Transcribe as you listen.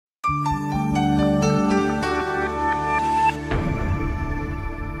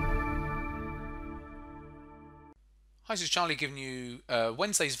Hi, this is Charlie giving you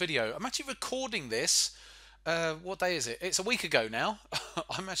Wednesday's video. I'm actually recording this. What day is it? It's a week ago now.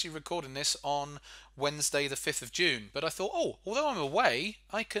 I'm actually recording this on Wednesday, the 5th of June. But I thought, oh, although I'm away,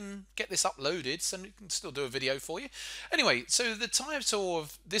 I can get this uploaded so I can still do a video for you. Anyway, so the title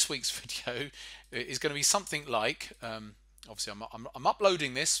of this week's video is going to be something like, obviously, I'm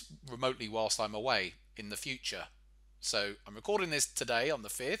uploading this remotely whilst I'm away in the future. So I'm recording this today on the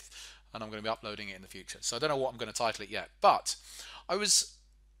 5th, and I'm going to be uploading it in the future. So I don't know what I'm going to title it yet. But I was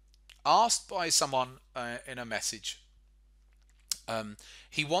asked by someone in a message.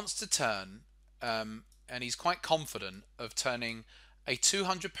 He wants to turn, and he's quite confident of turning a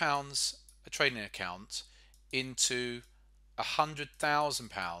 £200 a trading account into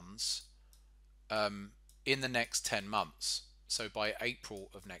 £100,000 in the next 10 months. So by April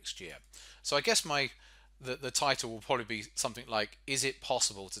of next year. So I guess the title will probably be something like, is it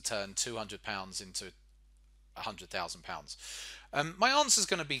possible to turn £200 into £100,000? My answer is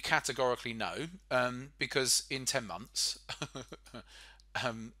going to be categorically no, because in 10 months,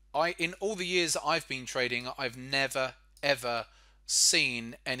 in all the years that I've been trading, I've never ever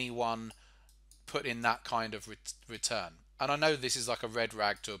seen anyone put in that kind of return. And I know this is like a red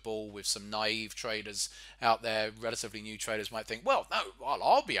rag to a bull with some naive traders out there, relatively new traders might think, well, no, well,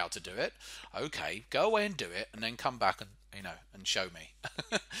 I'll be able to do it. Okay, go away and do it, and then come back and and show me.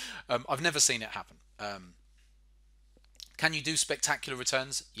 I've never seen it happen. Can you do spectacular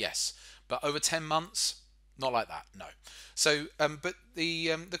returns? Yes, but over 10 months, not like that. No. So, but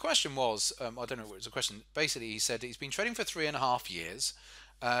the question was, I don't know what it was a question. Basically, he said he's been trading for 3.5 years.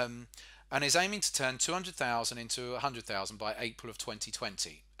 And is aiming to turn 200,000 into 100,000 by April of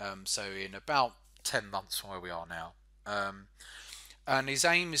 2020. So in about 10 months from where we are now. And his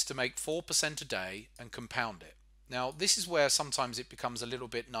aim is to make 4% a day and compound it. Now, this is where sometimes it becomes a little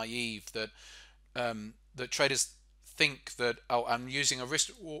bit naive that that traders think that, oh, I'm using a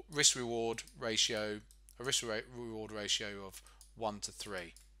risk reward ratio of 1 to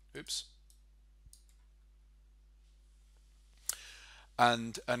 3. Oops.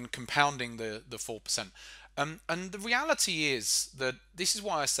 And compounding the 4%. And the reality is that this is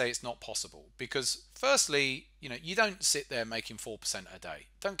why I say it's not possible, because firstly, you don't sit there making 4% a day.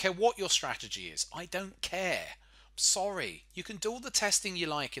 Don't care what your strategy is. I don't care. Sorry, you can do all the testing you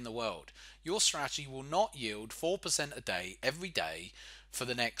like in the world. Your strategy will not yield 4% a day every day for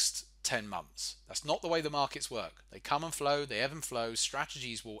the next 10 months. That's not the way the markets work. They come and flow, they ebb and flow.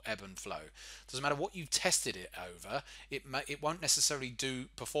 Strategies will ebb and flow. Doesn't matter what you've tested it over, it won't necessarily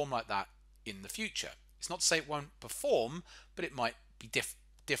perform like that in the future. It's not to say it won't perform, but it might be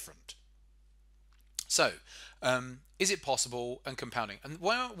different. So, is it possible and compounding? And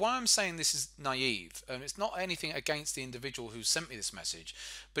why I'm saying this is naive, and it's not anything against the individual who sent me this message,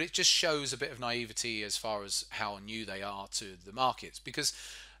 but it just shows a bit of naivety as far as how new they are to the markets. Because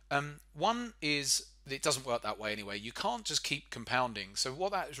one is that it doesn't work that way anyway. You can't just keep compounding. So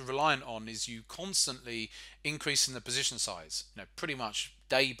what that is reliant on is you constantly increasing the position size, pretty much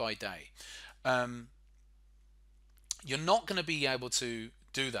day by day. You're not going to be able to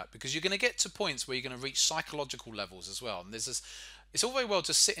do that because you're going to get to points where you're going to reach psychological levels as well. And it's all very well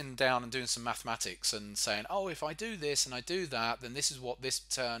just sitting down and doing some mathematics and saying, oh, if I do this and I do that, then this is what this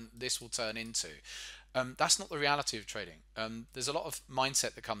will turn into. That's not the reality of trading. There's a lot of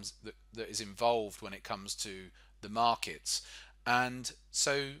mindset that is involved when it comes to the markets. And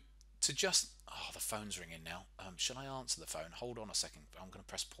so the phone's ringing now. Should I answer the phone? Hold on a second. I'm going to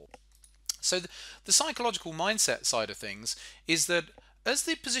press pause. So the psychological mindset side of things is that as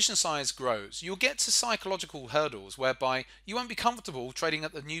the position size grows, you'll get to psychological hurdles whereby you won't be comfortable trading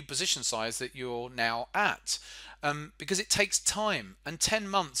at the new position size that you're now at, because it takes time, and 10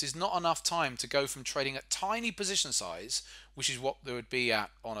 months is not enough time to go from trading at tiny position size, which is what there would be at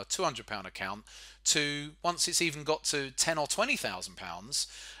on a £200 account, to once it's even got to 10 or 20,000 pounds,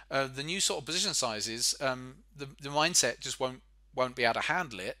 the new sort of position sizes, the mindset just won't be able to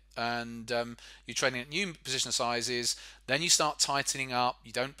handle it, and you're trading at new position sizes. Then you start tightening up.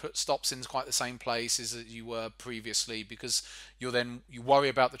 You don't put stops in quite the same places as you were previously, because you worry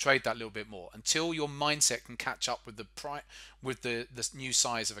about the trade that little bit more until your mindset can catch up with the new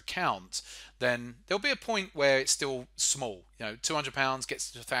size of account. Then there'll be a point where it's still small. £200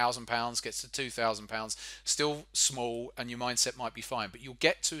 gets to £1,000, gets to £2,000, still small, and your mindset might be fine. But you'll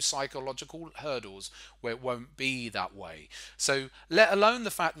get to psychological hurdles where it won't be that way. So let alone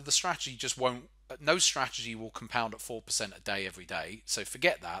the fact that the strategy just won't. No strategy will compound at 4% a day every day. So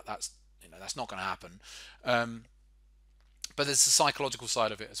forget that. That's not going to happen. But there's the psychological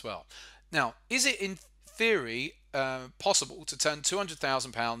side of it as well. Now, is it in theory possible to turn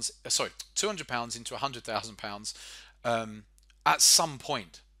 £200,000 into £100,000 at some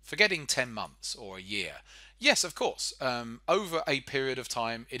point, forgetting 10 months or a year. Yes, of course. Over a period of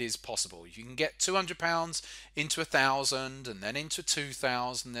time, it is possible. You can get £200 into 1,000, and then into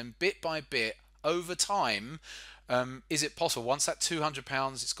 2,000, then bit by bit over time. Is it possible? Once that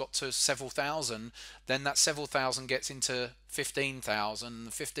 £200 it's got to several thousand, then that several thousand gets into 15,000.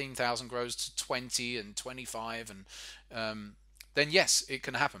 The 15,000 grows to 20 and 25, and then yes, it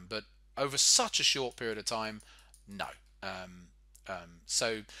can happen. But over such a short period of time, no.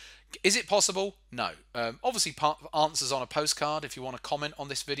 So, is it possible? No. Obviously, answers on a postcard. If you want to comment on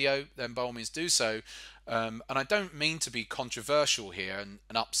this video, then by all means do so. And I don't mean to be controversial here and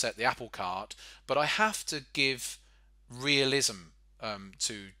upset the apple cart, but I have to give realism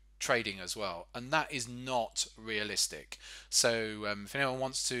to trading as well, and that is not realistic. So if anyone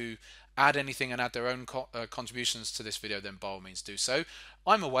wants to add anything and add their own contributions to this video, then by all means do so.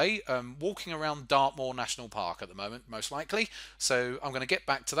 I'm away walking around Dartmoor National Park at the moment, most likely, so I'm going to get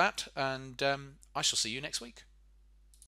back to that, and I shall see you next week.